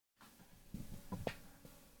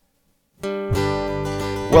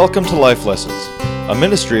Welcome to Life Lessons, a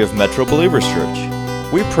ministry of Metro Believers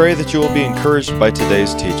Church. We pray that you will be encouraged by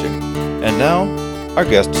today's teaching. And now, our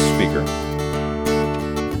guest speaker.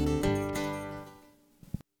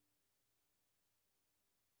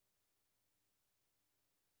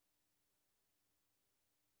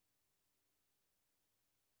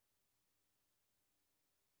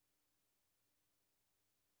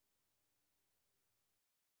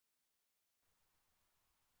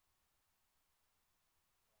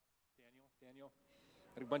 Daniel.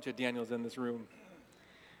 Got a bunch of Daniels in this room.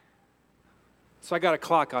 So I got a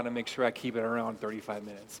clock on to make sure I keep it around 35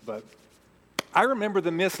 minutes. But I remember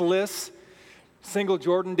the Miss Liss single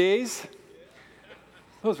Jordan days.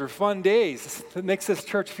 Those were fun days. It makes this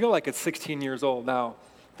church feel like it's 16 years old now.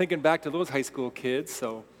 Thinking back to those high school kids.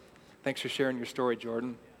 So thanks for sharing your story,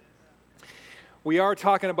 Jordan. We are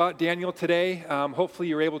talking about Daniel today. Hopefully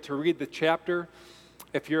you're able to read the chapter.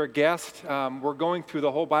 If you're a guest, we're going through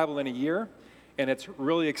the whole Bible in a year, and it's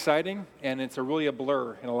really exciting, and it's really a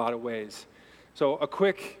blur in a lot of ways. So a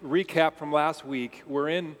quick recap from last week. We're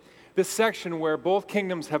in this section where both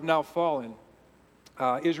kingdoms have now fallen.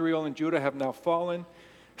 Israel and Judah have now fallen.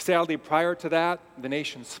 Sadly, prior to that, the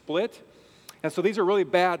nation split. And so these are really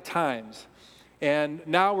bad times. And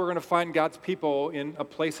now we're going to find God's people in a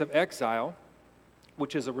place of exile,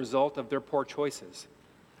 which is a result of their poor choices.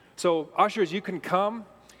 So, ushers, you can come.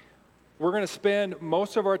 We're going to spend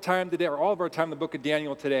most of our time today, or all of our time in the book of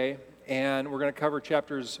Daniel today, and we're going to cover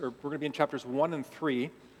we're going to be in chapters 1 and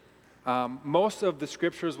 3. Most of the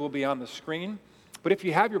scriptures will be on the screen, but if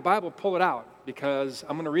you have your Bible, pull it out, because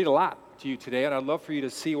I'm going to read a lot to you today, and I'd love for you to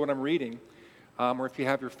see what I'm reading, or if you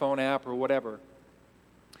have your phone app or whatever.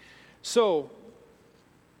 So,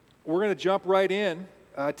 we're going to jump right in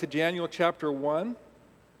to Daniel chapter 1.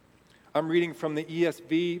 I'm reading from the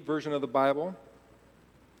ESV version of the Bible,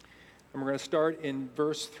 and we're going to start in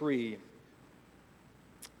verse 3.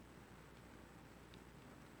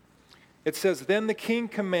 It says, "Then the king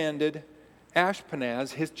commanded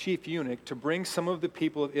Ashpenaz, his chief eunuch, to bring some of the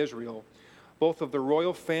people of Israel, both of the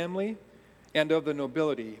royal family and of the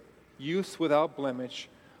nobility, youths without blemish,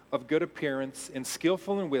 of good appearance, and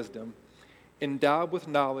skillful in wisdom, endowed with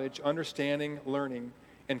knowledge, understanding, learning,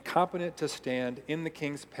 and competent to stand in the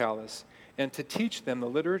king's palace, and to teach them the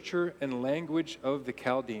literature and language of the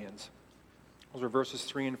Chaldeans." Those are verses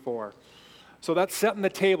 3 and 4. So that's setting the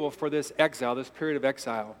table for this exile, this period of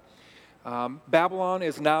exile. Babylon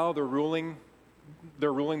is now they're ruling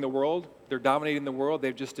the world. They're dominating the world.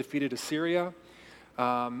 They've just defeated Assyria,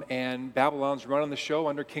 and Babylon's running the show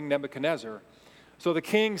under King Nebuchadnezzar. So the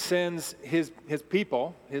king sends his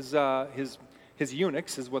people, his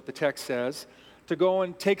eunuchs, is what the text says, to go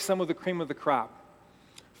and take some of the cream of the crop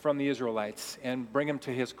from the Israelites and bring them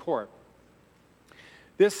to his court.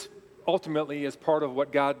 This ultimately is part of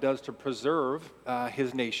what God does to preserve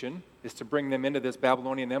his nation, is to bring them into this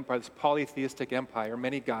Babylonian empire, this polytheistic empire,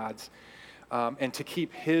 many gods, and to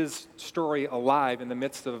keep his story alive in the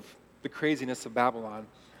midst of the craziness of Babylon.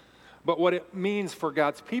 But what it means for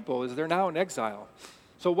God's people is they're now in exile.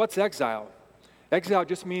 So what's exile? Exile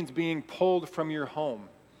just means being pulled from your home.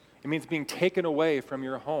 It means being taken away from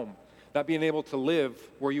your home, not being able to live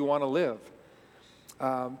where you want to live.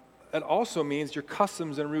 It also means your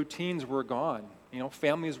customs and routines were gone.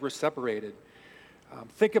 Families were separated.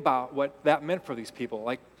 Think about what that meant for these people.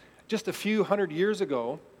 Like just a few hundred years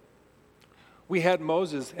ago, we had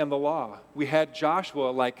Moses and the law. We had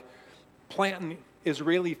Joshua planting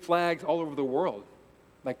Israeli flags all over the world.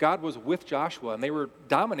 Like God was with Joshua and they were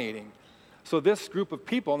dominating. So this group of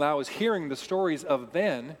people now is hearing the stories of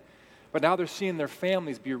then, but now they're seeing their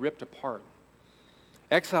families be ripped apart.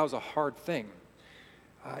 Exile is a hard thing.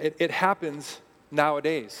 It happens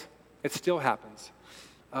nowadays. It still happens.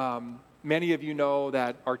 Many of you know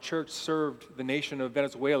that our church served the nation of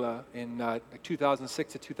Venezuela in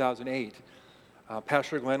 2006 to 2008.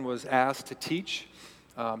 Pastor Glenn was asked to teach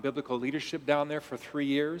biblical leadership down there for 3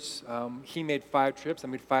 years. He made 5 trips. I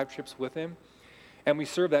made 5 trips with him. And we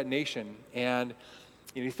served that nation. And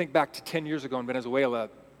you think back to 10 years ago in Venezuela,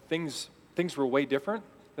 things were way different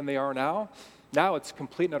than they are now. Now it's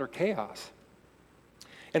complete and utter chaos.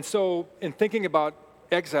 And so in thinking about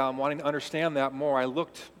exile and wanting to understand that more, I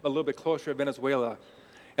looked a little bit closer at Venezuela,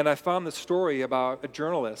 and I found the story about a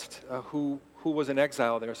journalist who was in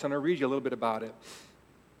exile there. So I'm going to read you a little bit about it.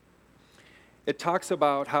 It talks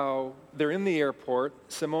about how they're in the airport,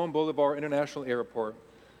 Simon Bolivar International Airport,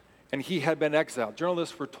 and he had been exiled.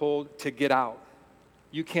 Journalists were told to get out.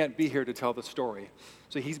 You can't be here to tell the story.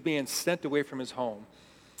 So he's being sent away from his home.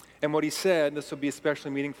 And what he said, this will be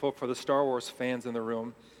especially meaningful for the Star Wars fans in the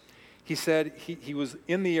room, he said he was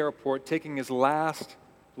in the airport taking his last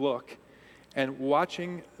look, and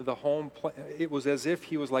watching it was as if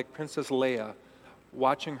he was like Princess Leia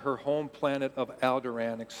watching her home planet of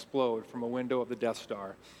Alderaan explode from a window of the Death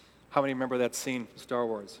Star. How many remember that scene from Star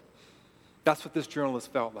Wars? That's what this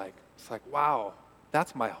journalist felt like. It's like, wow,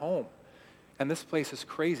 that's my home. And this place is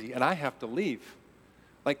crazy, and I have to leave.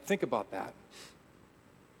 Like, think about that.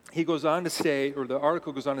 He goes on to say, or the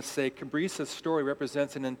article goes on to say, Cabrisa's story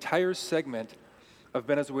represents an entire segment of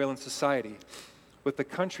Venezuelan society. With the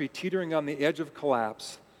country teetering on the edge of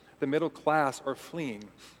collapse, the middle class are fleeing.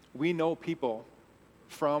 We know people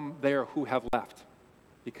from there who have left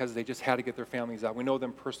because they just had to get their families out. We know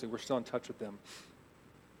them personally. We're still in touch with them.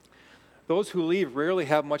 Those who leave rarely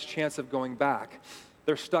have much chance of going back.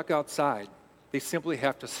 They're stuck outside. They simply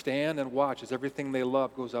have to stand and watch as everything they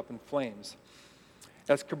love goes up in flames.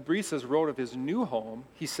 As Cabrisas wrote of his new home,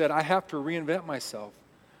 he said, I have to reinvent myself.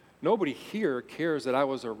 Nobody here cares that I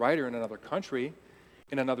was a writer in another country,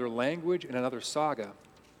 in another language, in another saga.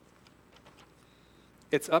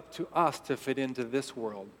 It's up to us to fit into this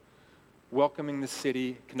world, welcoming the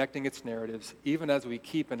city, connecting its narratives, even as we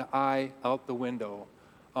keep an eye out the window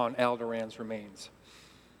on Alderaan's remains.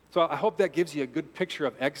 So I hope that gives you a good picture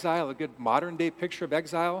of exile, a good modern-day picture of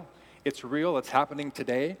exile. It's real. It's happening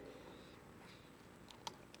today.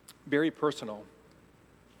 Very personal.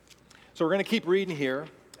 So we're going to keep reading here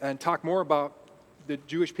and talk more about the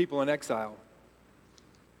Jewish people in exile.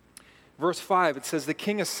 Verse 5, it says, the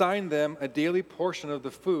king assigned them a daily portion of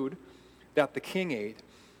the food that the king ate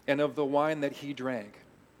and of the wine that he drank.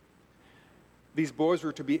 These boys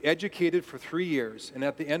were to be educated for 3 years, and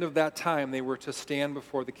at the end of that time, they were to stand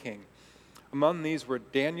before the king. Among these were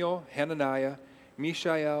Daniel, Hananiah,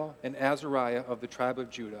 Mishael, and Azariah of the tribe of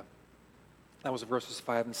Judah. That was verses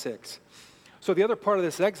 5 and 6. So the other part of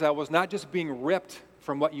this exile was not just being ripped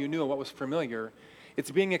from what you knew and what was familiar.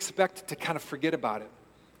 It's being expected to kind of forget about it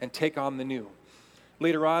and take on the new.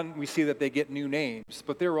 Later on, we see that they get new names,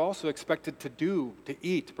 but they were also expected to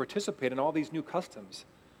eat, to participate in all these new customs.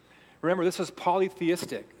 Remember, this is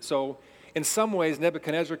polytheistic. So in some ways,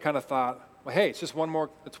 Nebuchadnezzar kind of thought, well, hey, it's one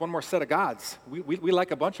more set of gods. We like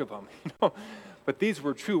a bunch of them. But these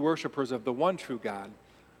were true worshipers of the one true God.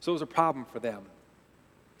 So it was a problem for them.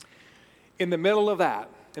 In the middle of that,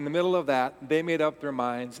 they made up their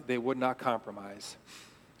minds they would not compromise.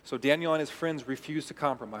 So Daniel and his friends refused to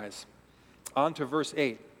compromise. On to verse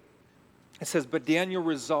 8. It says, but Daniel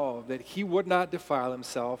resolved that he would not defile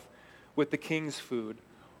himself with the king's food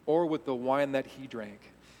or with the wine that he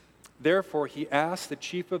drank. Therefore, he asked the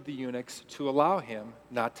chief of the eunuchs to allow him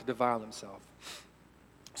not to defile himself.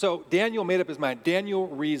 So Daniel made up his mind. Daniel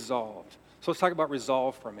resolved. So let's talk about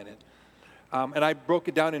resolve for a minute. And I broke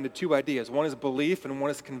it down into two ideas. One is belief and one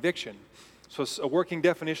is conviction. So a working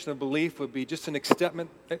definition of belief would be just an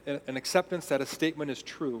acceptance that a statement is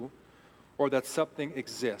true or that something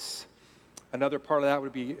exists. Another part of that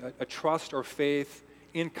would be a trust or faith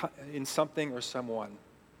in something or someone.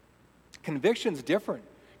 Conviction's different.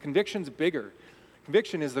 Conviction's bigger.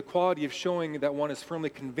 Conviction is the quality of showing that one is firmly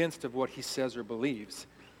convinced of what he says or believes.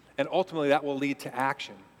 And ultimately that will lead to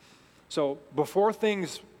action. So before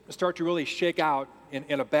things start to really shake out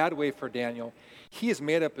in a bad way for Daniel, he has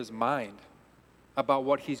made up his mind about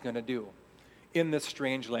what he's going to do in this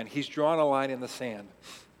strange land. He's drawn a line in the sand.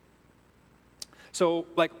 So,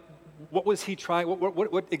 what was he trying?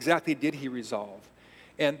 What exactly did he resolve?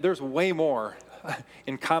 And there's way more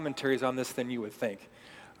in commentaries on this than you would think.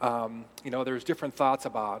 There's different thoughts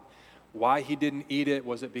about why he didn't eat it.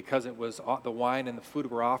 Was it because it was the wine and the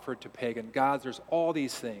food were offered to pagan gods? There's all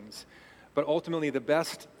these things. But ultimately, the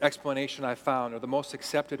best explanation I found, or the most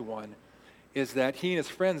accepted one, is that he and his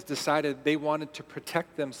friends decided they wanted to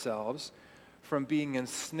protect themselves from being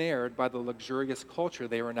ensnared by the luxurious culture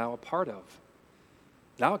they were now a part of.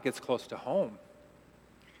 Now it gets close to home.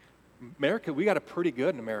 America, we got it pretty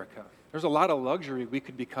good in America. There's a lot of luxury we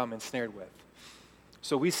could become ensnared with.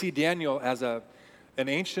 So we see Daniel as an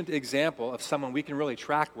ancient example of someone we can really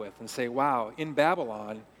track with and say, wow, in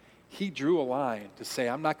Babylon, he drew a line to say,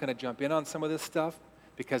 I'm not going to jump in on some of this stuff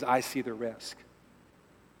because I see the risk.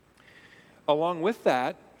 Along with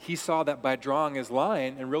that, he saw that by drawing his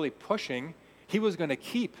line and really pushing, he was going to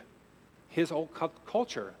keep his old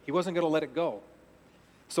culture. He wasn't going to let it go.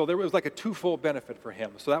 So there was like a twofold benefit for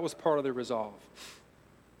him. So that was part of the resolve.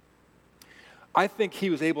 I think he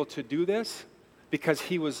was able to do this because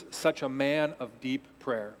he was such a man of deep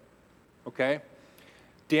prayer. Okay?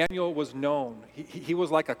 Daniel was known. He was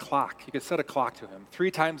like a clock. You could set a clock to him. 3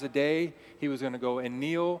 times a day, he was going to go and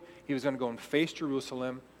kneel. He was going to go and face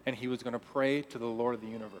Jerusalem, and he was going to pray to the Lord of the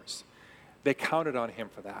universe. They counted on him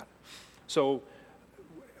for that. So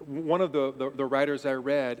One of the writers I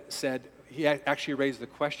read said, he actually raised the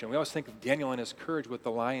question. We always think of Daniel and his courage with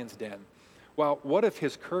the lion's den. Well, what if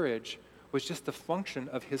his courage was just a function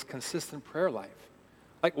of his consistent prayer life?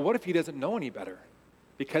 Like, what if he doesn't know any better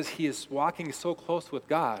because he is walking so close with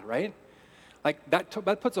God, right? Like,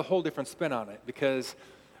 that puts a whole different spin on it, because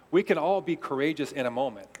we can all be courageous in a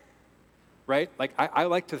moment, right? Like, I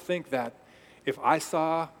like to think that if I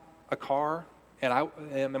saw a car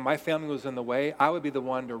and my family was in the way, I would be the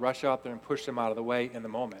one to rush out there and push them out of the way in the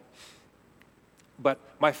moment. But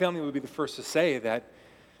my family would be the first to say that,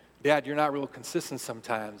 Dad, you're not real consistent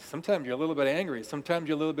sometimes. Sometimes you're a little bit angry. Sometimes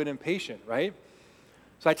you're a little bit impatient, right?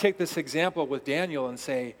 So I take this example with Daniel and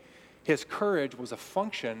say his courage was a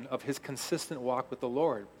function of his consistent walk with the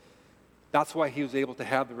Lord. That's why he was able to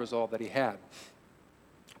have the result that he had,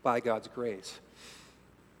 by God's grace.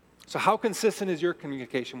 So how consistent is your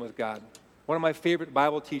communication with God? One of my favorite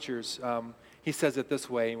Bible teachers, he says it this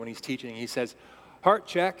way when he's teaching. He says, heart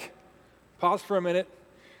check, pause for a minute,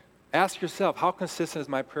 ask yourself, how consistent is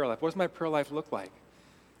my prayer life? What does my prayer life look like?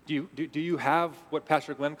 Do you have what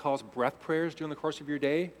Pastor Glenn calls breath prayers during the course of your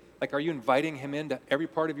day? Like, are you inviting him into every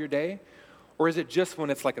part of your day? Or is it just when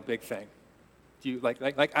it's like a big thing? Do you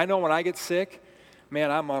like I know when I get sick,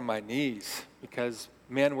 man, I'm on my knees, because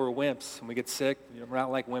men, we're wimps. When we get sick, we're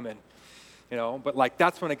not like women, but like,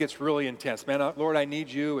 that's when it gets really intense. Man, Lord, I need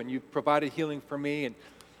you, and you provided healing for me.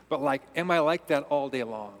 But like, am I like that all day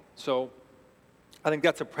long? So I think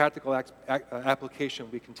that's a practical application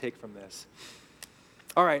we can take from this.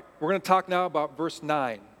 All right, we're going to talk now about verse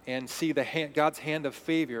 9 and see God's hand of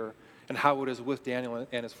favor and how it is with Daniel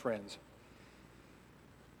and his friends.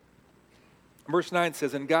 Verse 9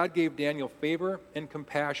 says, and God gave Daniel favor and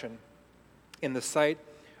compassion in the sight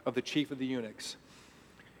of the chief of the eunuchs.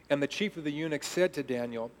 And the chief of the eunuchs said to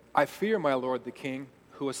Daniel, I fear my lord the king,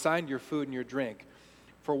 who assigned your food and your drink.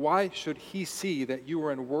 For why should he see that you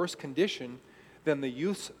are in worse condition than the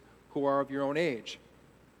youths who are of your own age?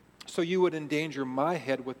 So you would endanger my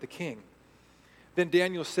head with the king. Then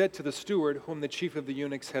Daniel said to the steward, whom the chief of the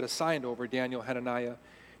eunuchs had assigned over Daniel, Hananiah,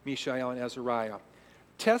 Mishael, and Azariah,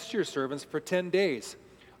 test your servants for 10 days.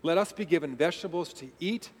 Let us be given vegetables to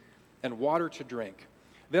eat and water to drink.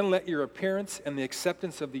 Then let your appearance and the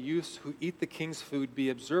acceptance of the youths who eat the king's food be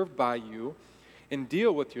observed by you, and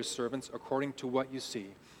deal with your servants according to what you see.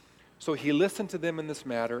 So he listened to them in this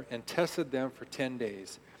matter and tested them for 10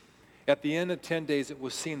 days. At the end of 10 days, it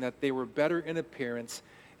was seen that they were better in appearance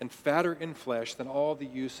and fatter in flesh than all the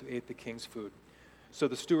youths who ate the king's food. So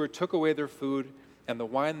the steward took away their food and the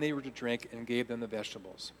wine they were to drink and gave them the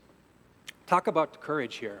vegetables. Talk about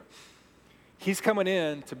courage here. He's coming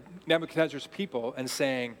in to Nebuchadnezzar's people and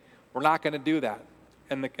saying, we're not going to do that.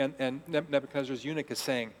 And Nebuchadnezzar's eunuch is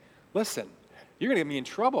saying, listen, you're going to get me in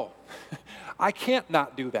trouble. I can't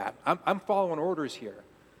not do that. I'm following orders here.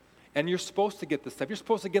 And you're supposed to get the stuff. You're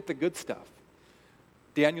supposed to get the good stuff.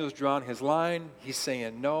 Daniel's drawn his line. He's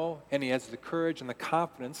saying no. And he has the courage and the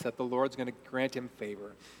confidence that the Lord's going to grant him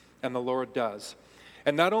favor. And the Lord does.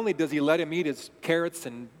 And not only does he let him eat his carrots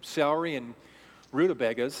and celery and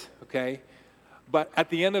rutabagas, okay, but at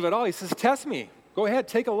the end of it all, he says, test me. Go ahead,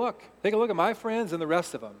 take a look. Take a look at my friends and the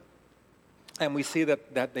rest of them. And we see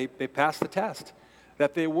that they passed the test,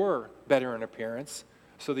 that they were better in appearance,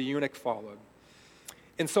 so the eunuch followed.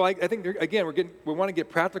 And so I think, again, we want to get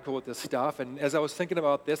practical with this stuff. And as I was thinking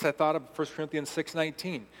about this, I thought of 1 Corinthians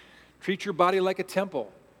 6:19. Treat your body like a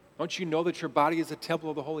temple. Don't you know that your body is a temple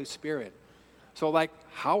of the Holy Spirit? So, like,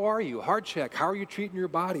 how are you? Heart check. How are you treating your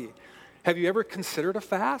body? Have you ever considered a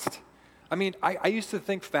fast? I mean, I used to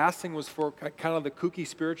think fasting was for kind of the kooky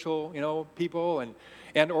spiritual, people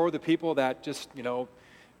and or the people that just,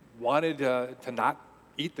 wanted to not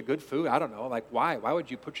eat the good food. I don't know. Like, why? Why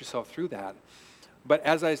would you put yourself through that? But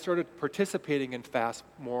as I started participating in fast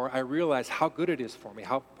more, I realized how good it is for me,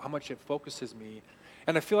 how much it focuses me.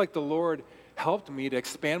 And I feel like the Lord helped me to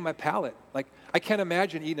expand my palate. Like, I can't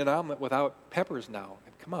imagine eating an omelet without peppers now.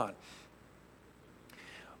 Come on.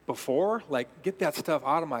 Before, get that stuff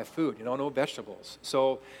out of my food, no vegetables.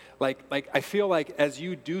 So, I feel like as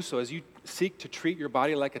you do so, as you seek to treat your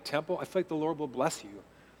body like a temple, I feel like the Lord will bless you,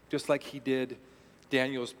 just like he did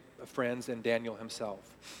Daniel's friends and Daniel himself.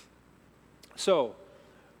 So,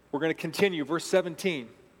 we're going to continue. Verse 17.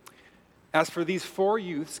 As for these 4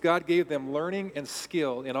 youths, God gave them learning and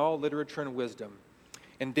skill in all literature and wisdom.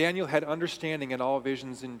 And Daniel had understanding in all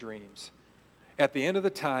visions and dreams. At the end of the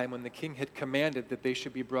time, when the king had commanded that they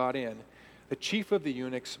should be brought in, the chief of the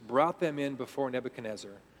eunuchs brought them in before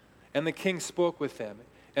Nebuchadnezzar. And the king spoke with them.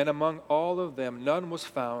 And among all of them, none was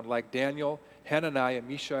found like Daniel, Hananiah,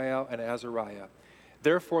 Mishael, and Azariah.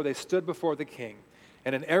 Therefore they stood before the king.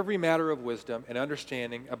 And in every matter of wisdom and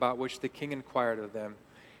understanding about which the king inquired of them,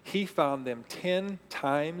 he found them 10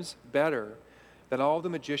 times better than all the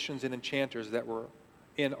magicians and enchanters that were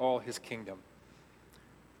in all his kingdom.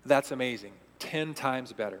 That's amazing. 10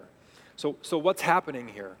 times better. So what's happening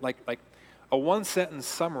here? Like a one-sentence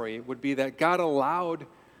summary would be that God allowed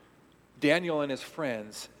Daniel and his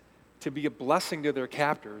friends to be a blessing to their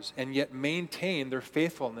captors and yet maintain their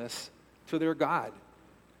faithfulness to their God.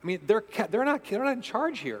 I mean, they're not in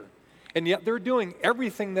charge here, and yet they're doing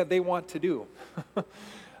everything that they want to do.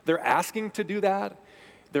 They're asking to do that.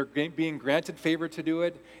 They're being granted favor to do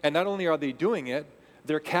it, and not only are they doing it,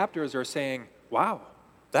 their captors are saying, "Wow,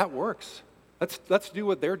 that works. Let's do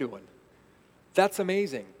what they're doing." That's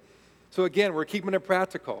amazing. So again, we're keeping it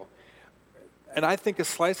practical, and I think a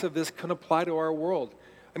slice of this can apply to our world.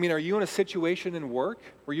 I mean, are you in a situation in work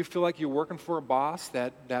where you feel like you're working for a boss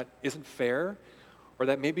that isn't fair? Or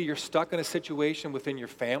that maybe you're stuck in a situation within your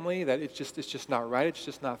family that it's just not right, it's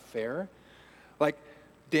just not fair? Like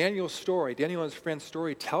Daniel and his friend's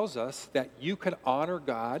story tells us that you can honor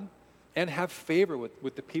God and have favor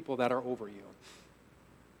with the people that are over you.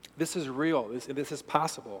 This is real, this is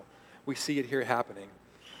possible. We see it here happening.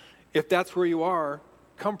 If that's where you are,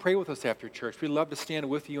 come pray with us after church. We'd love to stand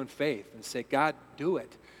with you in faith and say, God, do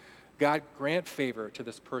it. God, grant favor to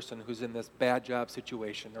this person who's in this bad job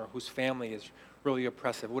situation or whose family is really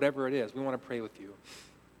oppressive, whatever it is. We want to pray with you.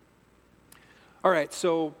 All right,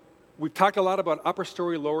 so we've talked a lot about upper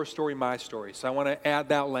story, lower story, my story. So I want to add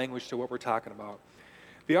that language to what we're talking about.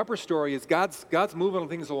 The upper story is God's moving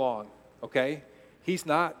things along, okay? He's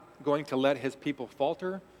not going to let his people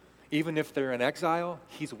falter. Even if they're in exile,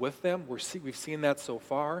 he's with them. We've seen that so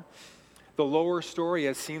far. The lower story,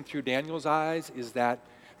 as seen through Daniel's eyes, is that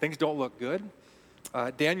things don't look good.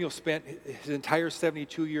 Daniel spent his entire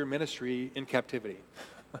 72-year ministry in captivity.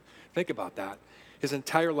 Think about that. His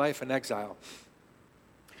entire life in exile.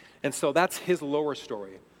 And so that's his lower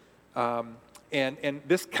story. And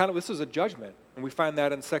this is a judgment. And we find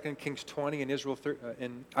that in 2 Kings 20 and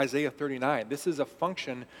in Isaiah 39. This is a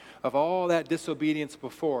function of all that disobedience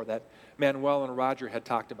before that Manuel and Roger had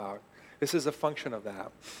talked about. This is a function of that.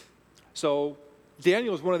 So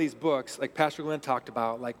Daniel is one of these books, like Pastor Glenn talked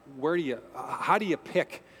about, like how do you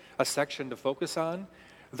pick a section to focus on?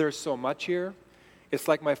 There's so much here. It's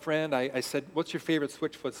like my friend, I said, what's your favorite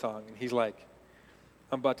Switchfoot song? And he's like,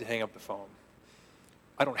 I'm about to hang up the phone.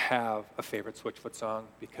 I don't have a favorite Switchfoot song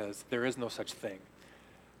because there is no such thing.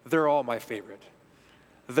 They're all my favorite.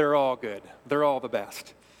 They're all good. They're all the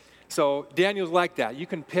best. So Daniel's like that. You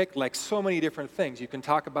can pick like so many different things. You can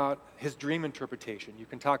talk about his dream interpretation. You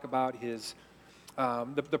can talk about his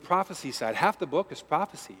the prophecy side. Half the book is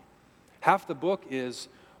prophecy. Half the book is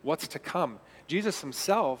what's to come. Jesus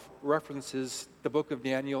himself references the book of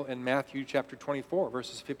Daniel in Matthew chapter 24,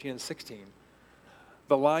 verses 15 and 16.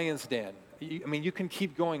 The lion's den. You can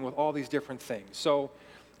keep going with all these different things. So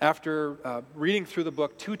after reading through the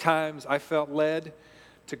book 2 times, I felt led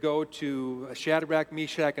to go to Shadrach,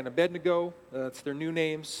 Meshach, and Abednego. That's their new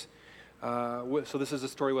names. So this is a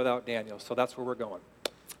story without Daniel. So that's where we're going.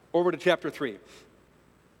 Over to chapter 3.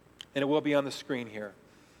 And it will be on the screen here.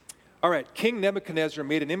 All right, King Nebuchadnezzar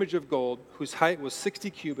made an image of gold whose height was 60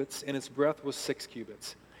 cubits and its breadth was 6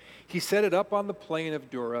 cubits. He set it up on the plain of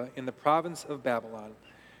Dura in the province of Babylon.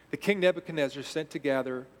 King Nebuchadnezzar sent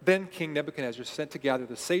together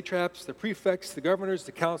the satraps, the prefects, the governors,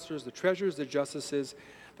 the counselors, the treasurers, the justices,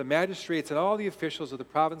 the magistrates, and all the officials of the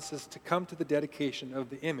provinces to come to the dedication of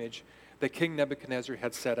the image that King Nebuchadnezzar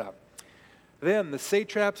had set up. Then the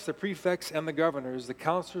satraps, the prefects, and the governors, the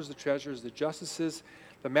counselors, the treasurers, the justices,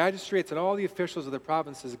 the magistrates, and all the officials of the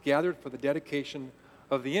provinces gathered for the dedication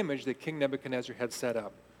of the image that King Nebuchadnezzar had set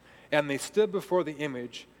up. And they stood before the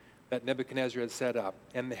image that Nebuchadnezzar had set up.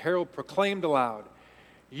 And the herald proclaimed aloud,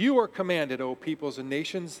 "You are commanded, O peoples and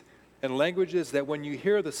nations and languages, that when you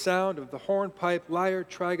hear the sound of the hornpipe, lyre,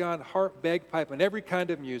 trigon, harp, bagpipe, and every kind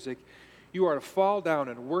of music, you are to fall down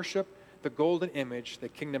and worship the golden image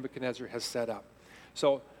that King Nebuchadnezzar has set up."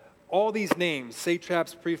 So all these names,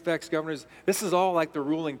 satraps, prefects, governors, this is all like the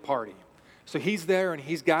ruling party. So he's there and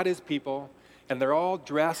he's got his people, and they're all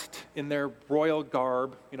dressed in their royal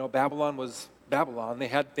garb. Babylon was Babylon. They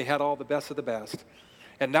had all the best of the best.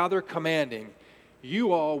 And now they're commanding,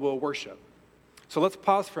 you all will worship. So let's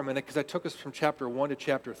pause for a minute because I took us from chapter 1 to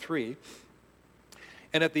chapter 3.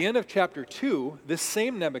 And at the end of chapter 2, this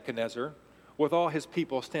same Nebuchadnezzar, with all his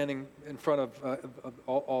people standing in front of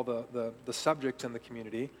all the subjects in the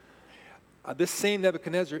community, this same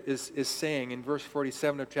Nebuchadnezzar is saying in verse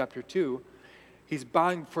 47 of chapter 2, he's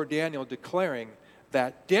bowing before Daniel, declaring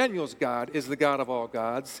that Daniel's God is the God of all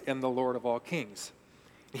gods and the Lord of all kings.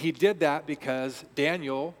 He did that because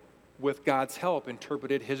Daniel, with God's help,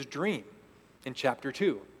 interpreted his dream in chapter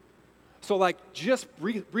 2. So like just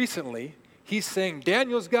recently, he's saying,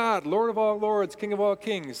 Daniel's God, Lord of all lords, King of all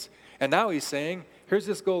kings. And now he's saying, here's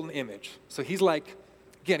this golden image. So he's like,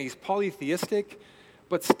 again, he's polytheistic,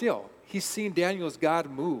 but still, he's seen Daniel's God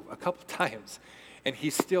move a couple times. And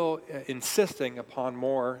he's still insisting upon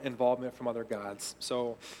more involvement from other gods.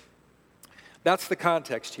 So that's the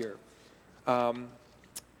context here.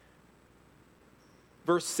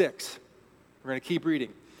 Verse 6, we're going to keep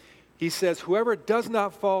reading. He says, whoever does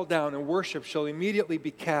not fall down and worship shall immediately be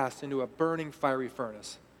cast into a burning fiery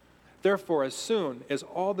furnace. Therefore, as soon as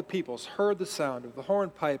all the peoples heard the sound of the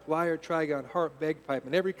hornpipe, lyre, trigon, harp, bagpipe,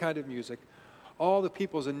 and every kind of music, all the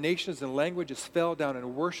peoples and nations and languages fell down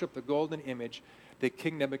and worshiped the golden image that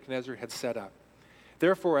King Nebuchadnezzar had set up.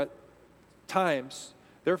 Therefore, at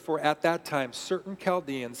that time, certain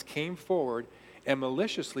Chaldeans came forward and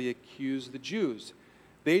maliciously accused the Jews.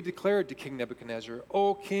 They declared to King Nebuchadnezzar,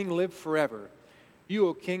 O king, live forever. You,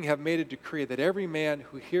 O king, have made a decree that every man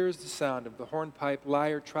who hears the sound of the hornpipe,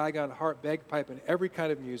 lyre, trigon, harp, bagpipe, and every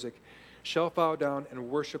kind of music shall fall down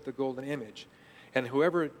and worship the golden image. And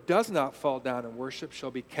whoever does not fall down and worship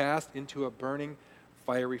shall be cast into a burning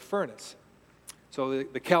fiery furnace. So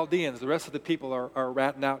the Chaldeans, the rest of the people are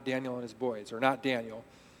ratting out Daniel and his boys, or not Daniel.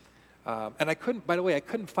 And I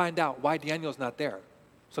couldn't find out why Daniel's not there.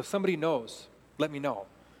 So if somebody knows, let me know.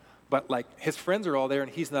 But like his friends are all there and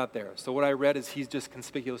he's not there. So what I read is he's just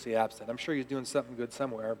conspicuously absent. I'm sure he's doing something good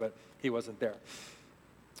somewhere, but he wasn't there.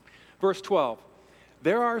 Verse 12,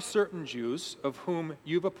 there are certain Jews of whom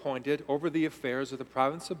you've appointed over the affairs of the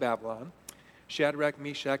province of Babylon, Shadrach,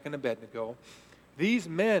 Meshach, and Abednego. These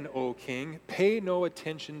men, O king, pay no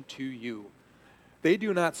attention to you. They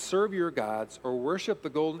do not serve your gods or worship the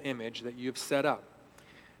golden image that you have set up.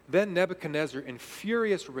 Then Nebuchadnezzar, in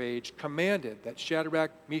furious rage, commanded that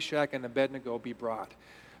Shadrach, Meshach, and Abednego be brought.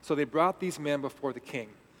 So they brought these men before the king.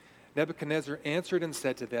 Nebuchadnezzar answered and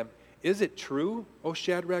said to them, Is it true, O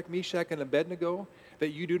Shadrach, Meshach, and Abednego, that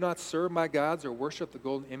you do not serve my gods or worship the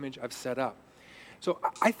golden image I've set up? So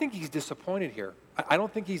I think he's disappointed here. I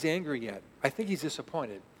don't think he's angry yet. I think he's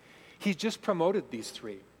disappointed. He's just promoted these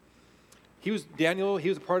three. He was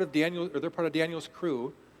a part of Daniel, or they're part of Daniel's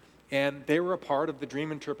crew, and they were a part of the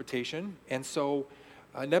dream interpretation. And so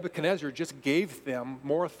Nebuchadnezzar just gave them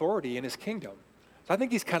more authority in his kingdom. So I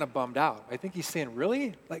think he's kind of bummed out. I think he's saying,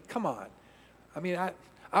 really? Like, come on. I mean,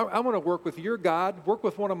 I want to work with your God, work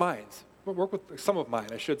with one of mine. Work with some of mine,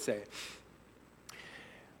 I should say.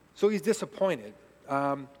 So he's disappointed.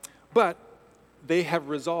 But they have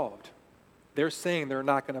resolved. They're saying they're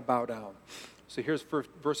not going to bow down. So here's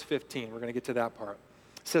verse 15. We're going to get to that part.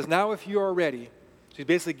 It says, now if you are ready, so he's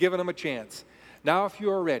basically giving them a chance. Now if you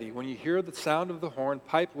are ready, when you hear the sound of the horn,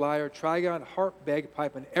 pipe, lyre, trigon, harp,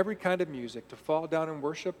 bagpipe, and every kind of music, to fall down and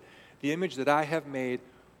worship the image that I have made,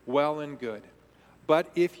 well and good. But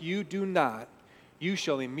if you do not, you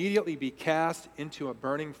shall immediately be cast into a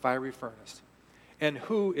burning fiery furnace. And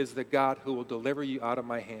who is the God who will deliver you out of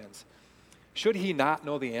my hands? Should he not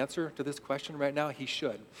know the answer to this question right now? He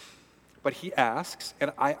should. But he asks,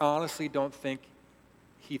 and I honestly don't think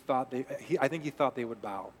I think he thought they would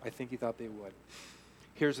bow. I think he thought they would.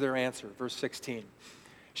 Here's their answer, verse 16.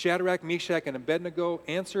 Shadrach, Meshach, and Abednego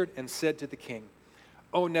answered and said to the king,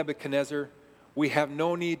 O Nebuchadnezzar, we have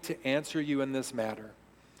no need to answer you in this matter.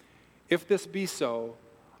 If this be so,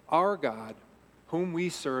 our God, whom we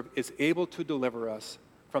serve, is able to deliver us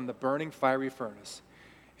from the burning fiery furnace,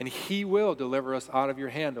 and he will deliver us out of your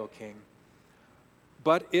hand, O king.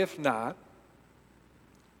 But if not,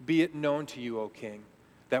 be it known to you, O king,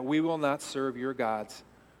 that we will not serve your gods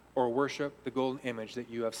or worship the golden image that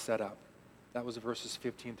you have set up. That was verses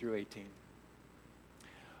 15 through 18.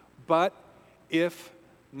 But if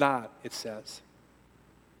not, it says.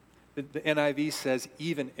 The NIV says,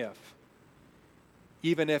 even if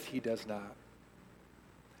he does not.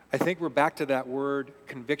 I think we're back to that word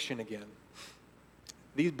conviction again.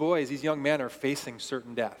 These boys, these young men are facing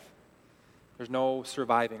certain death. There's no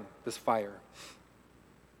surviving this fire.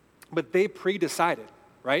 But they pre-decided,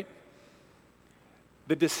 right?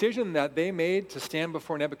 The decision that they made to stand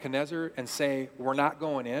before Nebuchadnezzar and say, we're not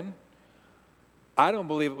going in, I don't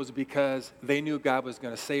believe it was because they knew God was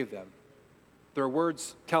going to save them. Their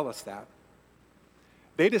words tell us that.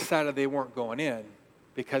 They decided they weren't going in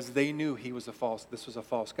because they knew this was a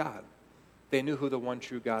false God. They knew who the one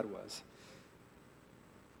true God was.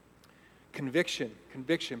 Conviction,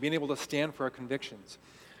 being able to stand for our convictions.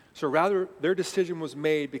 So rather, their decision was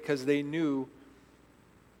made because they knew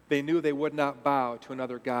they would not bow to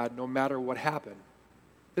another God no matter what happened.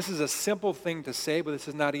 This is a simple thing to say, but this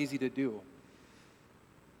is not easy to do.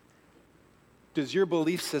 Does your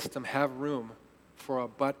belief system have room for a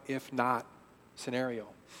but if not scenario?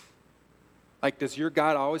 Like, does your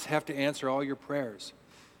God always have to answer all your prayers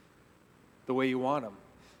the way you want them?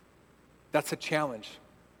 That's a challenge.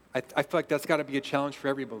 I feel like that's got to be a challenge for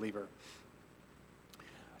every believer.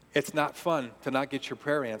 It's not fun to not get your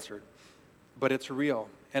prayer answered, but it's real.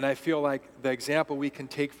 And I feel like the example we can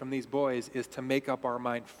take from these boys is to make up our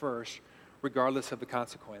mind first, regardless of the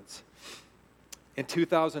consequence. In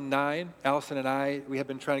 2009, Allison and I, we had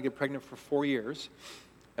been trying to get pregnant for 4 years,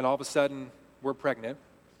 and all of a sudden, we're pregnant,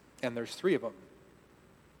 and there's 3 of them.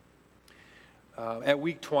 At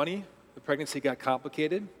week 20, the pregnancy got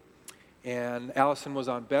complicated, and Allison was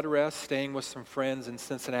on bed rest, staying with some friends in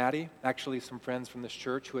Cincinnati, actually some friends from this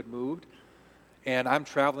church who had moved. And I'm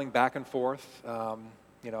traveling back and forth,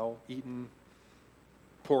 eating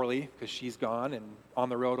poorly because she's gone and on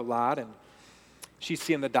the road a lot. And she's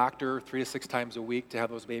seeing the doctor 3 to 6 times a week to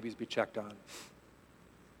have those babies be checked on.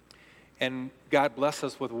 And God blessed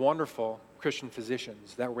us with wonderful Christian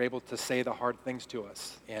physicians that were able to say the hard things to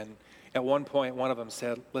us. And at one point, one of them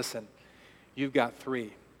said, listen, you've got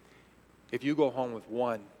 3. If you go home with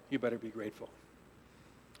 1, you better be grateful.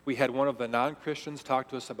 We had one of the non-Christians talk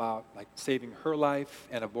to us about like saving her life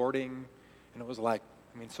and aborting, and it was like,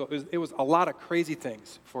 so it was a lot of crazy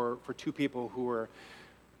things for 2 people who were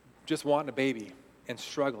just wanting a baby and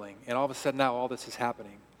struggling, and all of a sudden now all this is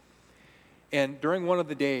happening. And during one of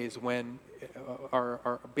the days when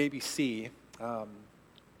our baby C,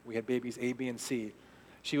 we had babies A, B, and C,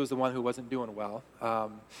 she was the one who wasn't doing well.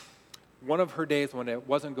 One of her days when it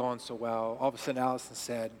wasn't going so well, all of a sudden Allison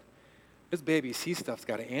said, this baby C stuff's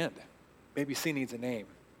got to end. Baby C needs a name.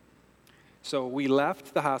 So we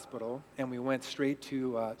left the hospital and we went straight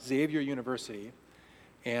to Xavier University.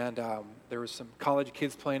 And there were some college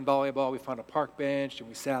kids playing volleyball. We found a park bench and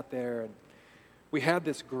we sat there. And we had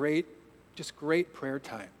this great prayer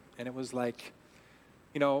time. And it was like,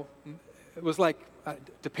 to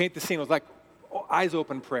paint the scene, it was like eyes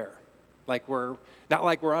open prayer. Like we're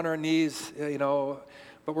on our knees,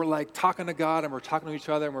 but we're like talking to God and we're talking to each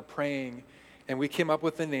other and we're praying. And we came up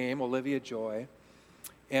with the name, Olivia Joy.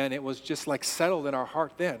 And it was just like settled in our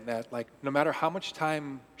heart then that like no matter how much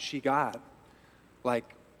time she got, like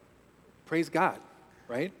praise God,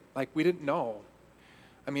 right? Like we didn't know.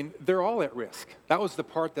 They're all at risk. That was the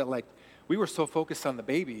part that like we were so focused on the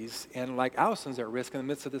babies, and like Allison's at risk in the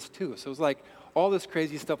midst of this too. So it was like all this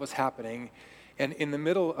crazy stuff was happening. And in the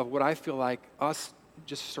middle of what I feel like us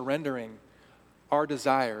just surrendering our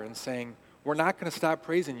desire and saying, we're not going to stop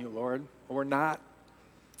praising you, Lord. We're not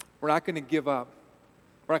going to give up.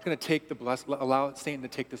 We're not going to allow Satan to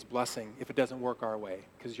take this blessing if it doesn't work our way,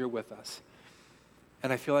 because you're with us.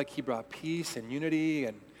 And I feel like he brought peace and unity,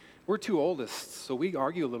 and we're 2 oldest, so we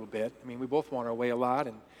argue a little bit. We both want our way a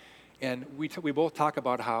lot, and we both talk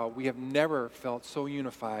about how we have never felt so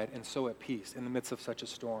unified and so at peace in the midst of such a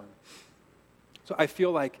storm. So I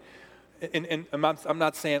feel like, and I'm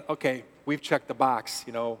not saying, okay, we've checked the box,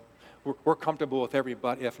 we're comfortable with every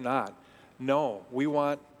but if not. No, we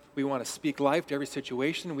want to speak life to every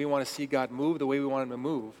situation. We want to see God move the way we want him to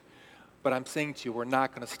move. But I'm saying to you, we're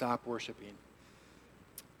not going to stop worshiping.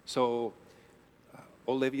 So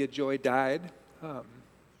Olivia Joy died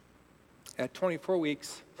at 24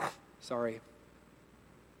 weeks. Sorry.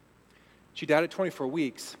 She died at 24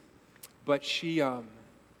 weeks, but she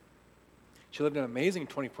lived an amazing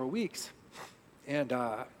 24 weeks. And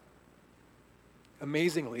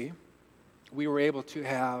amazingly, we were able to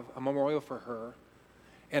have a memorial for her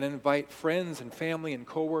and invite friends and family and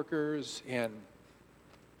coworkers, and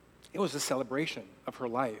it was a celebration of her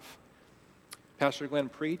life. Pastor Glenn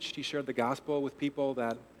preached. He shared the gospel with people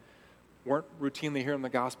that weren't routinely hearing the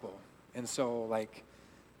gospel. And so,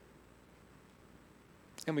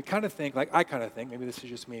 and we kind of think, I kind of think, maybe this is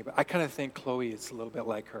just me, but I kind of think Chloe is a little bit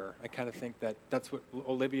like her. I kind of think that that's what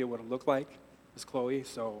Olivia would have looked like, is Chloe.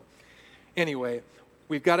 So anyway,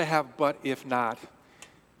 we've got to have but if not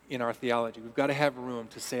in our theology. We've got to have room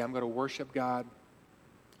to say, I'm going to worship God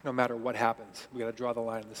no matter what happens. We've got to draw the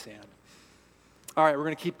line in the sand. All right, we're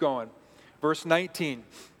going to keep going. Verse 19,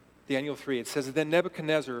 Daniel 3, it says, then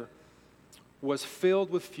Nebuchadnezzar was filled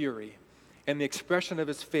with fury, and the expression of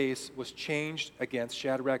his face was changed against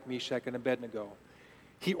Shadrach, Meshach, and Abednego.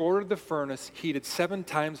 He ordered the furnace heated 7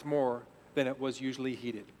 times more than it was usually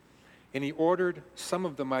heated. And he ordered some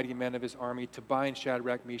of the mighty men of his army to bind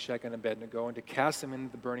Shadrach, Meshach, and Abednego and to cast them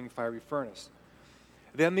into the burning fiery furnace.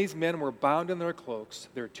 Then these men were bound in their cloaks,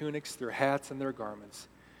 their tunics, their hats, and their garments,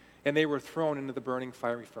 and they were thrown into the burning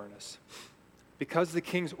fiery furnace. Because the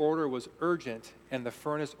king's order was urgent and the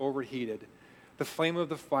furnace overheated, the flame of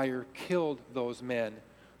the fire killed those men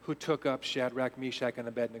who took up Shadrach, Meshach, and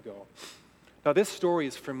Abednego. Now, this story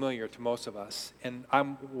is familiar to most of us, and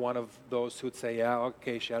I'm one of those who would say, yeah,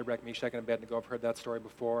 okay, Shadrach, Meshach, and Abednego, I've heard that story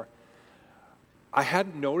before. I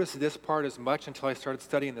hadn't noticed this part as much until I started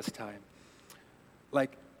studying this time.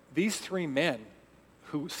 Like, these three men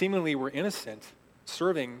who seemingly were innocent,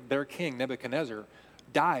 serving their king, Nebuchadnezzar,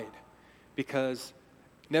 died because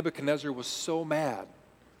Nebuchadnezzar was so mad.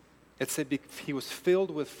 It said he was filled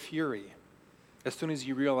with fury as soon as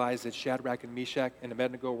he realized that Shadrach and Meshach and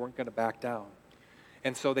Abednego weren't going to back down.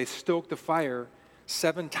 And so they stoked the fire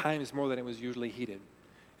 7 times more than it was usually heated.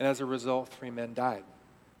 And as a result, 3 men died.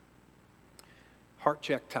 Heart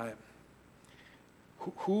check time.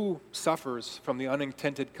 Who suffers from the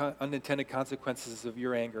unintended consequences of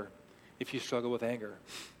your anger if you struggle with anger?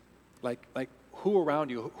 Like who around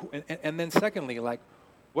you? And then secondly, like,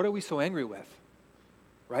 what are we so angry with?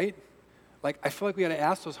 Right? Like, I feel like we got to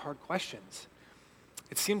ask those hard questions.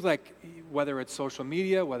 It seems like whether it's social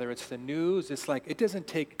media, whether it's the news, it's like it doesn't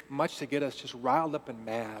take much to get us just riled up and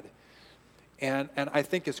mad. And I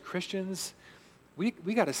think as Christians, we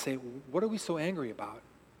got to say, what are we so angry about?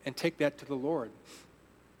 And take that to the Lord.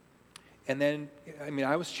 And then,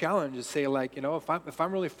 I was challenged to say, like, if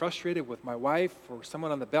I'm really frustrated with my wife or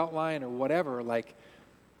someone on the belt line or whatever, like,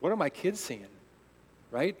 what are my kids seeing?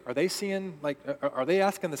 Right? Are they seeing, like, are they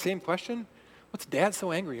asking the same question? What's Dad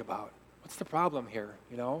so angry about? What's the problem here,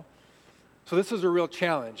 So this is a real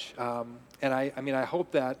challenge. And I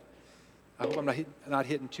hope I'm not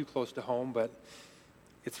hitting too close to home, but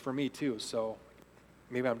it's for me too. So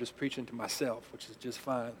maybe I'm just preaching to myself, which is just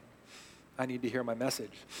fine. I need to hear my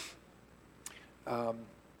message.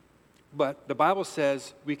 But the Bible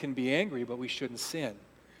says we can be angry, but we shouldn't sin.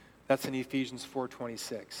 That's in Ephesians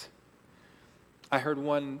 4:26. I heard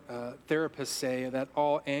one therapist say that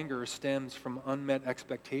all anger stems from unmet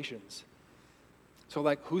expectations. So,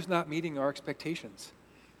 like, who's not meeting our expectations?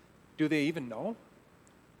 Do they even know?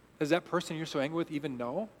 Does that person you're so angry with even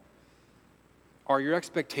know? Are your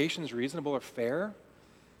expectations reasonable or fair?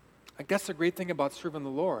 Like, that's the great thing about serving the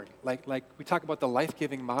Lord. Like we talk about the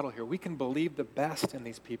life-giving model here. We can believe the best in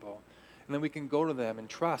these people, and then we can go to them and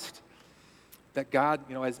trust that God,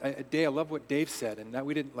 I love what Dave said, and that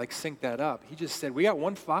we didn't sync that up. He just said, we got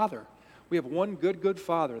one Father. We have one good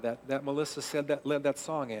Father that Melissa said that led that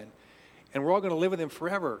song in. And we're all going to live with him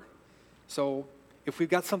forever. So if we've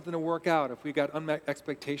got something to work out, if we've got unmet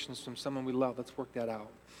expectations from someone we love, let's work that out.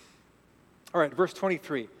 All right, verse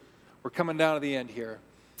 23. We're coming down to the end here.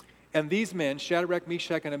 And these men, Shadrach,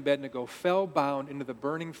 Meshach, and Abednego, fell bound into the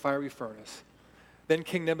burning fiery furnace. Then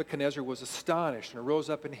King Nebuchadnezzar was astonished and arose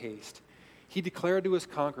up in haste. He declared to his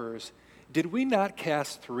conquerors, "Did we not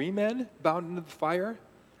cast 3 men bound into the fire?"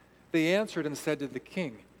 They answered and said to the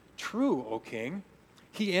king, "True, O king."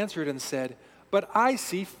 He answered and said, "But I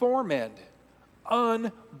see 4 men,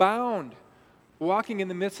 unbound, walking in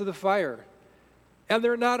the midst of the fire, and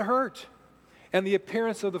they're not hurt. And the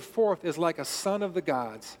appearance of the 4th is like a son of the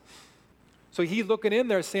gods." So he's looking in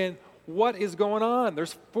there saying, what is going on?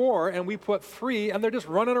 There's 4, and we put 3, and they're just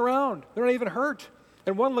running around. They're not even hurt.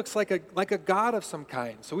 And one looks like a god of some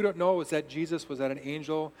kind. So we don't know, was that Jesus? Was that an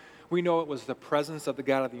angel? We know it was the presence of the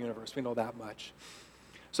God of the universe. We know that much.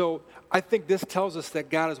 So I think this tells us that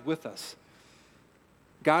God is with us.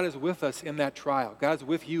 God is with us in that trial. God's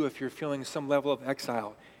with you if you're feeling some level of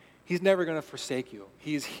exile. He's never going to forsake you.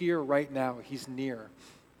 He's here right now. He's near.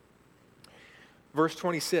 Verse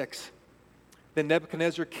 26. Then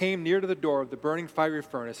Nebuchadnezzar came near to the door of the burning fiery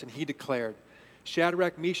furnace, and he declared,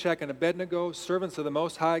 "Shadrach, Meshach, and Abednego, servants of the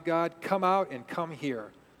Most High God, come out and come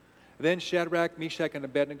here." Then Shadrach, Meshach, and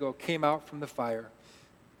Abednego came out from the fire.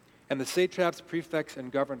 And the satraps, prefects, and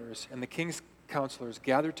governors, and the king's counselors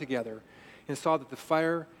gathered together and saw that the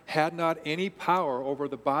fire had not any power over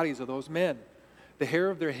the bodies of those men. The hair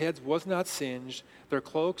of their heads was not singed, their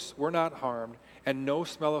cloaks were not harmed, and no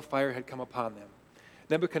smell of fire had come upon them.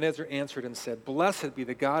 Nebuchadnezzar answered and said, "Blessed be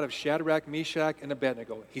the God of Shadrach, Meshach, and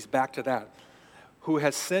Abednego." He's back to that. "Who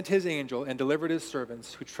has sent his angel and delivered his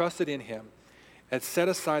servants who trusted in him, and set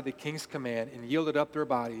aside the king's command and yielded up their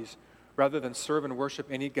bodies rather than serve and worship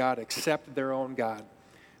any god except their own God.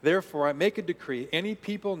 Therefore, I make a decree, any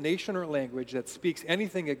people, nation, or language that speaks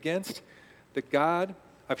anything against the God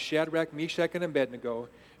of Shadrach, Meshach, and Abednego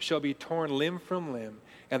shall be torn limb from limb,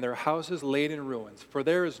 and their houses laid in ruins. For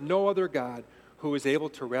there is no other God who is able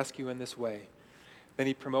to rescue in this way." Then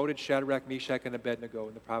he promoted Shadrach, Meshach, and Abednego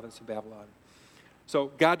in the province of Babylon. So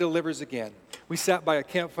God delivers again. We sat by a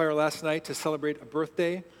campfire last night to celebrate a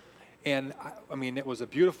birthday, And I mean, it was a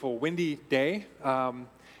beautiful, windy day.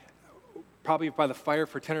 Probably by the fire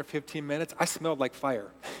for 10 or 15 minutes. I smelled like fire.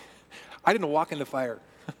 I didn't walk in the fire.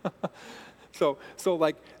 So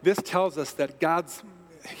like this tells us that God's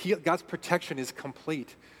protection is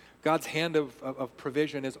complete. God's hand of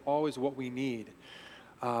provision is always what we need.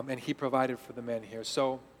 And he provided for the men here.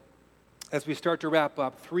 So as we start to wrap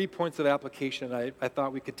up, 3 points of application I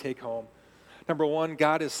thought we could take home. Number one,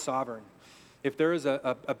 God is sovereign. If there is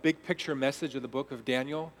a big picture message of the book of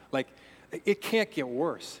Daniel, like it can't get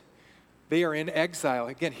worse. They are in exile,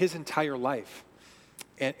 again, his entire life.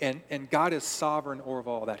 And God is sovereign over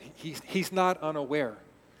all that. He's not unaware.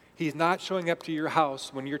 He's not showing up to your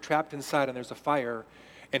house when you're trapped inside and there's a fire,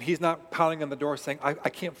 and he's not pounding on the door saying, I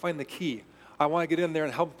can't find the key. I want to get in there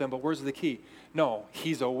and help them, but where's the key? No,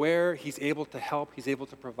 he's aware, he's able to help, he's able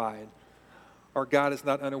to provide. Our God is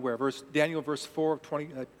not unaware. Daniel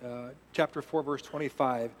chapter 4, verse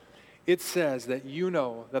 25, it says that you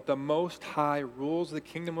know that the Most High rules the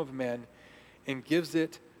kingdom of men and gives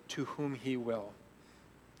it to whom he will.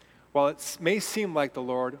 While it may seem like the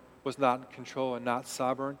Lord was not in control and not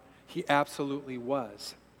sovereign, he absolutely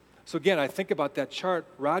was. So again, I think about that chart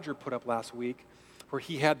Roger put up last week where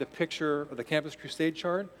he had the picture of the Campus Crusade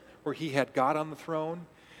chart where he had God on the throne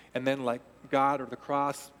and then like God or the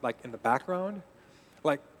cross like in the background.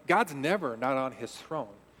 Like God's never not on his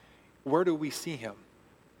throne. Where do we see him?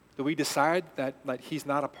 Do we decide that like he's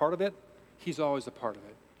not a part of it? He's always a part of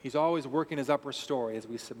it. He's always working his upper story as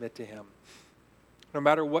we submit to him. No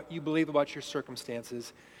matter what you believe about your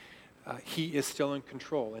circumstances, he is still in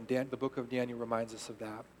control, and the book of Daniel reminds us of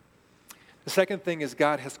that. The second thing is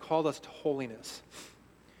God has called us to holiness.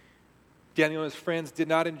 Daniel and his friends did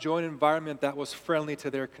not enjoy an environment that was friendly to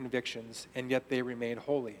their convictions, and yet they remained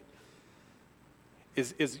holy.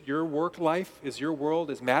 Is your work life, is your world,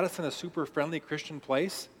 is Madison a super friendly Christian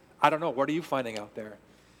place? I don't know. What are you finding out there?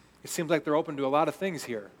 It seems like they're open to a lot of things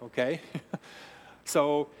here, okay?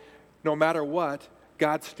 So no matter what,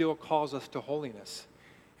 God still calls us to holiness.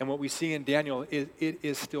 And what we see in Daniel, it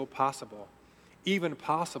is still possible. Even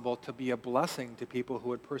possible to be a blessing to people who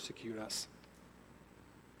would persecute us.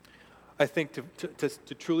 I think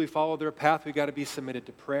to truly follow their path, we've got to be submitted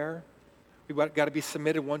to prayer. We've got to be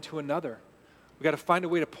submitted one to another. We've got to find a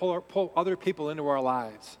way to pull other people into our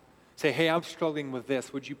lives. Say, hey, I'm struggling with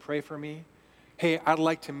this. Would you pray for me? Hey, I'd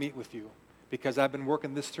like to meet with you because I've been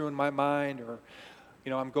working this through in my mind, or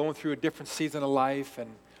I'm going through a different season of life, and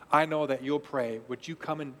I know that you'll pray. Would you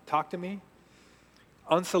come and talk to me?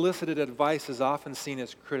 Unsolicited advice is often seen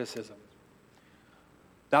as criticism.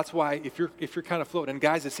 That's why if you're kind of floating, and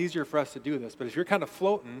guys, it's easier for us to do this, but if you're kind of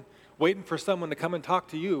floating, waiting for someone to come and talk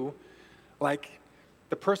to you, like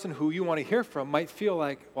the person who you want to hear from might feel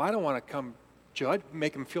like, well, I don't want to come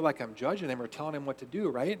make them feel like I'm judging them or telling them what to do,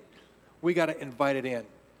 right? We got to invite it in.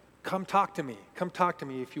 Come talk to me. Come talk to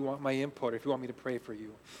me if you want my input or if you want me to pray for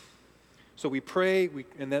you. So we pray,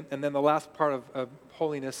 and then the last part of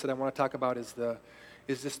holiness that I want to talk about is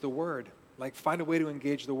just the Word. Like, find a way to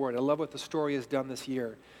engage the Word. I love what the story has done this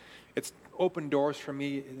year. It's opened doors for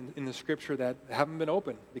me in the Scripture that haven't been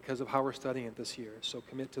open because of how we're studying it this year. So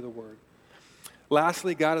commit to the Word.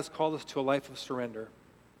 Lastly, God has called us to a life of surrender.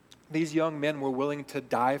 These young men were willing to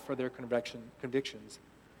die for their convictions.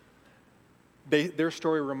 Their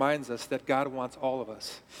story reminds us that God wants all of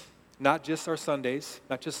us, not just our Sundays,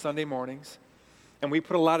 not just Sunday mornings. And we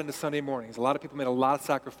put a lot into Sunday mornings. A lot of people made a lot of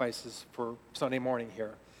sacrifices for Sunday morning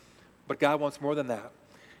here. But God wants more than that.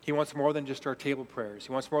 He wants more than just our table prayers.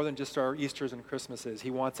 He wants more than just our Easters and Christmases.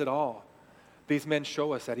 He wants it all. These men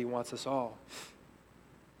show us that he wants us all.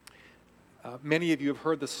 Many of you have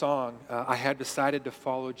heard the song, I Had Decided to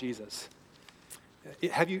Follow Jesus.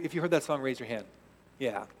 If you heard that song, raise your hand.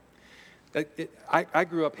 Yeah. I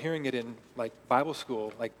grew up hearing it in like Bible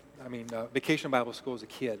school, vacation Bible school as a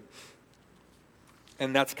kid.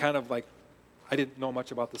 And that's kind of like, I didn't know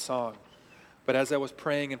much about the song. But as I was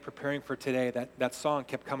praying and preparing for today, that song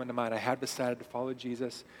kept coming to mind. I had decided to follow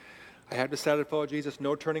Jesus. I had decided to follow Jesus.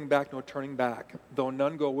 No turning back, no turning back. Though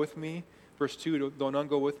none go with me, verse 2, though none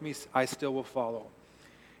go with me, I still will follow.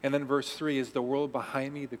 And then verse 3 is the world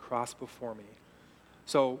behind me, the cross before me.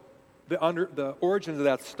 So the origins of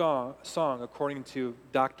that song, according to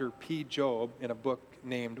Dr. P. Job in a book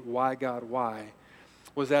named Why God Why,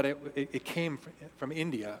 was that it came from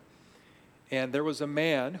India. And there was a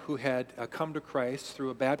man who had come to Christ through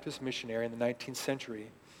a Baptist missionary in the 19th century.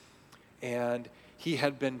 And he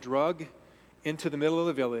had been drugged into the middle of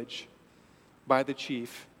the village by the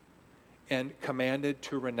chief and commanded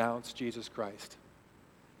to renounce Jesus Christ.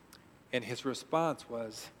 And his response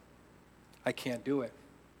was, I can't do it.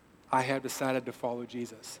 I have decided to follow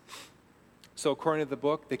Jesus. So according to the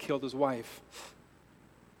book, they killed his wife.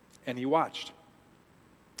 And he watched.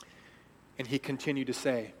 And he continued to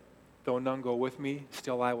say, though none go with me,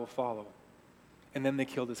 still I will follow. And then they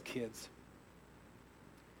killed his kids.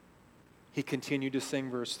 He continued to sing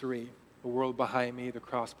verse 3, the world behind me, the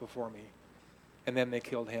cross before me. And then they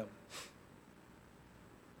killed him.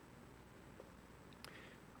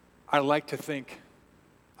 I like to think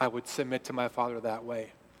I would submit to my Father that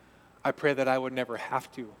way. I pray that I would never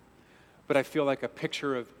have to. But I feel like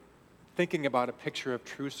thinking about a picture of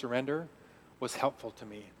true surrender was helpful to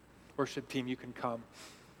me. Worship team, you can come.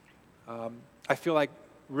 I feel like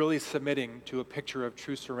really submitting to a picture of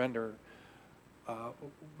true surrender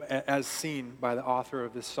as seen by the author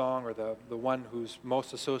of this song, or the one who's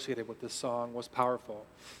most associated with this song, was powerful.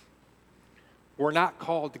 We're not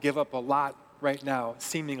called to give up a lot right now,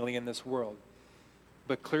 seemingly in this world.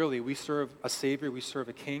 But clearly, we serve a Savior, we serve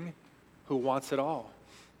a King who wants it all.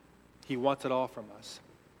 He wants it all from us.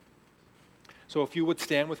 So if you would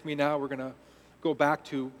stand with me now, we're going to go back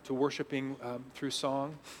to worshiping through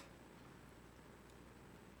song.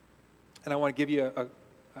 And I want to give you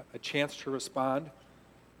a chance to respond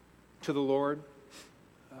to the Lord.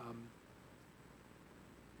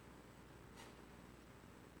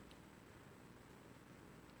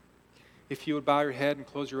 If you would bow your head and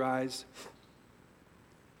close your eyes.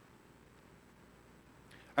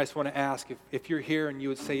 I just want to ask, if you're here and you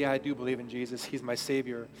would say, yeah, I do believe in Jesus, He's my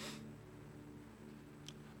Savior,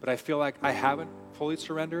 but I feel like I haven't fully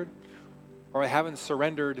surrendered, or I haven't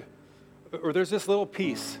surrendered, or there's this little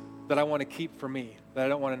piece that I want to keep for me, that I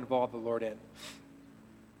don't want to involve the Lord in.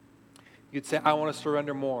 You'd say, I want to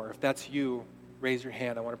surrender more. If that's you, raise your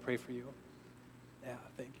hand. I want to pray for you. Yeah,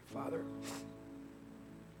 thank you, Father.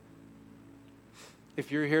 If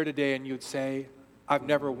you're here today and you'd say, I've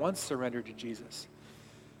never once surrendered to Jesus.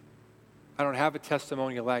 I don't have a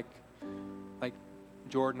testimony like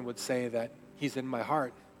Jordan would say that He's in my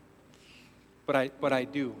heart. But I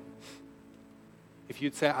do. If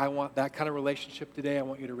you'd say, I want that kind of relationship today, I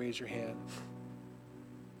want you to raise your hand.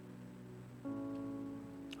 All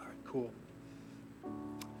right, cool.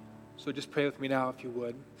 So just pray with me now if you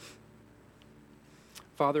would.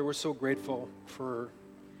 Father, we're so grateful for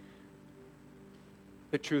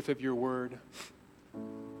the truth of your word.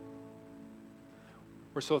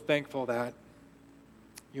 We're so thankful that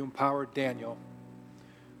you empowered Daniel.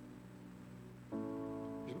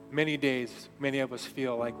 Many days, many of us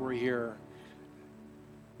feel like we're here,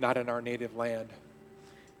 not in our native land.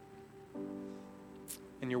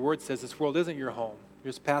 And your word says this world isn't your home.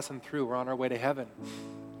 You're just passing through. We're on our way to heaven.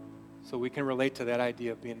 So we can relate to that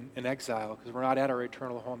idea of being in exile because we're not at our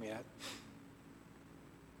eternal home yet.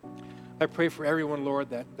 I pray for everyone, Lord,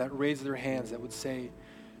 that raised their hands, that would say,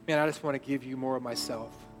 man, I just want to give you more of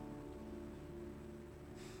myself.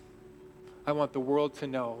 I want the world to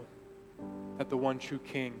know that the one true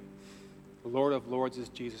King, the Lord of Lords, is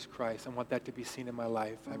Jesus Christ. I want that to be seen in my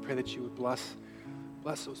life. I pray that you would bless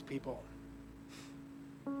those people.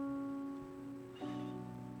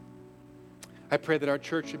 I pray that our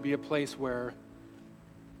church would be a place where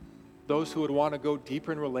those who would want to go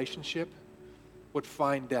deeper in relationship would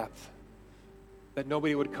find depth. That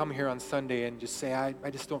nobody would come here on Sunday and just say, I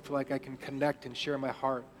just don't feel like I can connect and share my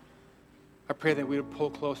heart. I pray that we would pull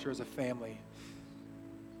closer as a family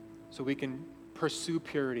so we can pursue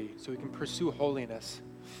purity, so we can pursue holiness,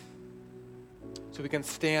 so we can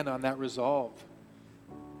stand on that resolve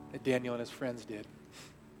that Daniel and his friends did.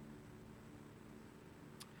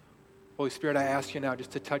 Holy Spirit, I ask you now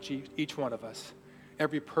just to touch each one of us.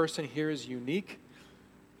 Every person here is unique,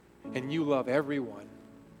 and you love everyone.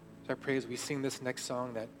 So I pray as we sing this next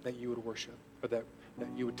song that you would worship, or that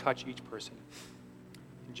you would touch each person.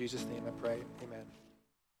 In Jesus' name I pray, amen.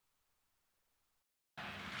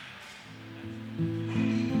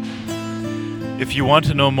 If you want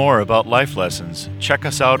to know more about Life Lessons, check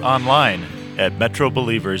us out online at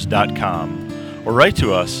metrobelievers.com or write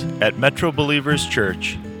to us at Metro Believers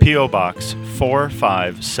Church, P.O. Box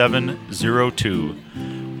 45702,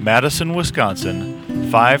 Madison, Wisconsin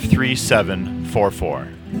 53744.